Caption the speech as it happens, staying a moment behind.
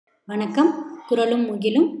வணக்கம். குரலும்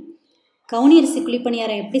முகிலும். கவுனி அரிசி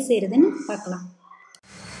குழிப்பணியாரம் எப்படி செய்கிறதுன்னு பார்க்கலாம்.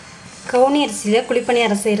 கவுனி அரிசியில்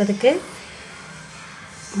குழிப்பணியாரம் செய்கிறதுக்கு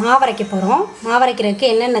மாவரைக்க போகிறோம். மாவரைக்கிறதுக்கு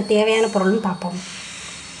என்னென்ன தேவையான பொருள்னு பார்ப்போம்.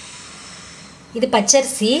 இது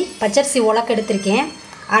பச்சரிசி உலக்கு எடுத்திருக்கேன்.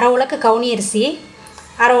 அரை உலக்கு கவுனி அரிசி,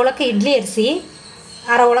 அரை உலக்கு இட்லி அரிசி,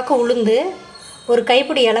 அரை உலக்கு உளுந்து, ஒரு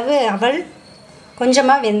கைப்பிடி அளவு அவல்,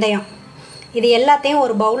 கொஞ்சமாக வெந்தயம். இது எல்லாத்தையும்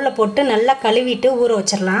ஒரு பவுலில் போட்டு நல்லா கழுவிட்டு ஊற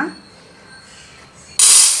வச்சிடலாம்.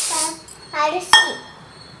 அரிசி,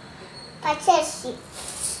 பச்சரிசி,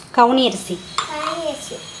 கவுனி அரிசி,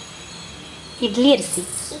 இட்லி அரிசி,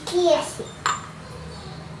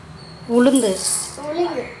 உளுந்து,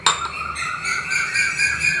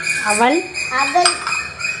 அவல்,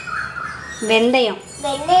 வெந்தயம்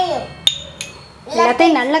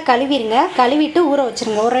எல்லாத்தையும் நல்லா கழுவிடுங்க. கழுவிட்டு ஊற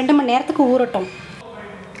வச்சுருங்க. ஒரு 2 மணி நேரத்துக்கு ஊறட்டும்.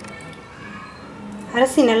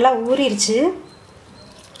 அரிசி நல்லா ஊறிடுச்சு.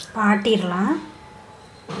 ஆட்டிடலாம்.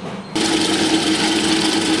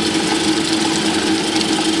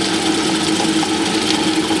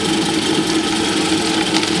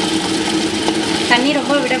 தண்ணி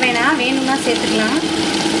ரொம்ப விட வேணாம், வேணும்னா சேர்த்துக்கலாம்.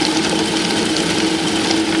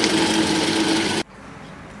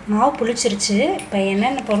 மாவு புளிச்சிருச்சு. இப்போ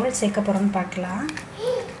என்னென்ன பொருள் சேர்க்க போகிறோம்னு பார்க்கலாம்.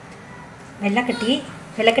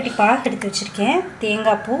 வெள்ளைக்கட்டி பாகு எடுத்து வச்சுருக்கேன்.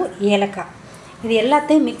 தேங்காய் பூ, ஏலக்காய், இது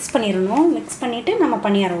எல்லாத்தையும் மிக்ஸ் பண்ணிடணும். மிக்ஸ் பண்ணிவிட்டு நம்ம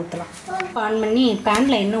பணியாரம் ஊற்றலாம். ஆன் பண்ணி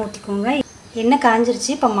பேனில் எண்ணெய் ஊற்றிக்கோங்க. எண்ணெய் காஞ்சிருச்சு.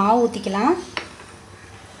 இப்போ மாவு ஊற்றிக்கலாம்.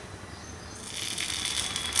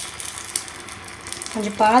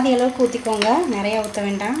 கொஞ்சம் பாதி அளவுக்கு ஊற்றிக்கோங்க, நிறையா ஊற்ற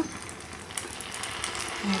வேண்டாம்.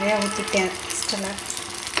 நிறையா ஊற்றிட்டேன் ஃபஸ்ட்டில்.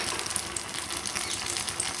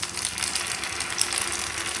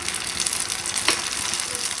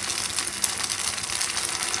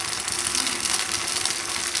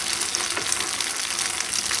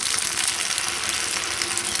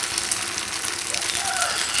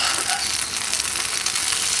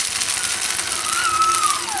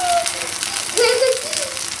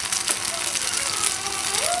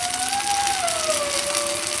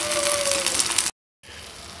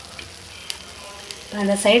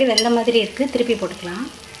 அந்த சைடு வெந்த மாதிரி இருக்குது. திருப்பி போட்டுக்கலாம்.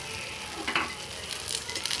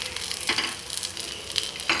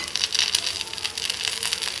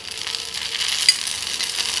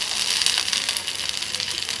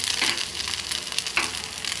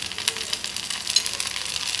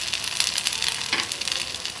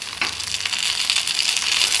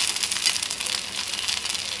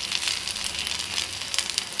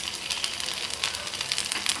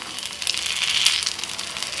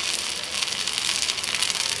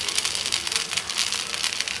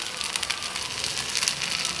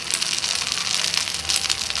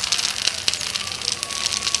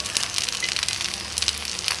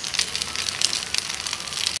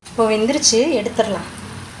 இப்போ வெந்துருச்சு, எடுத்துடலாம்.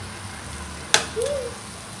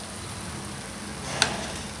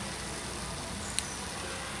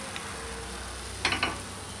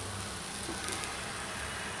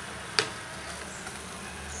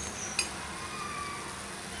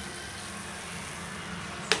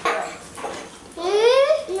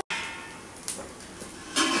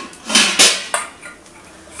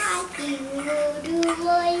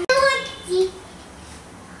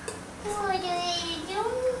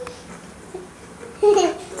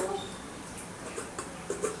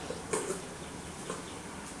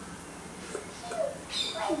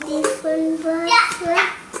 Different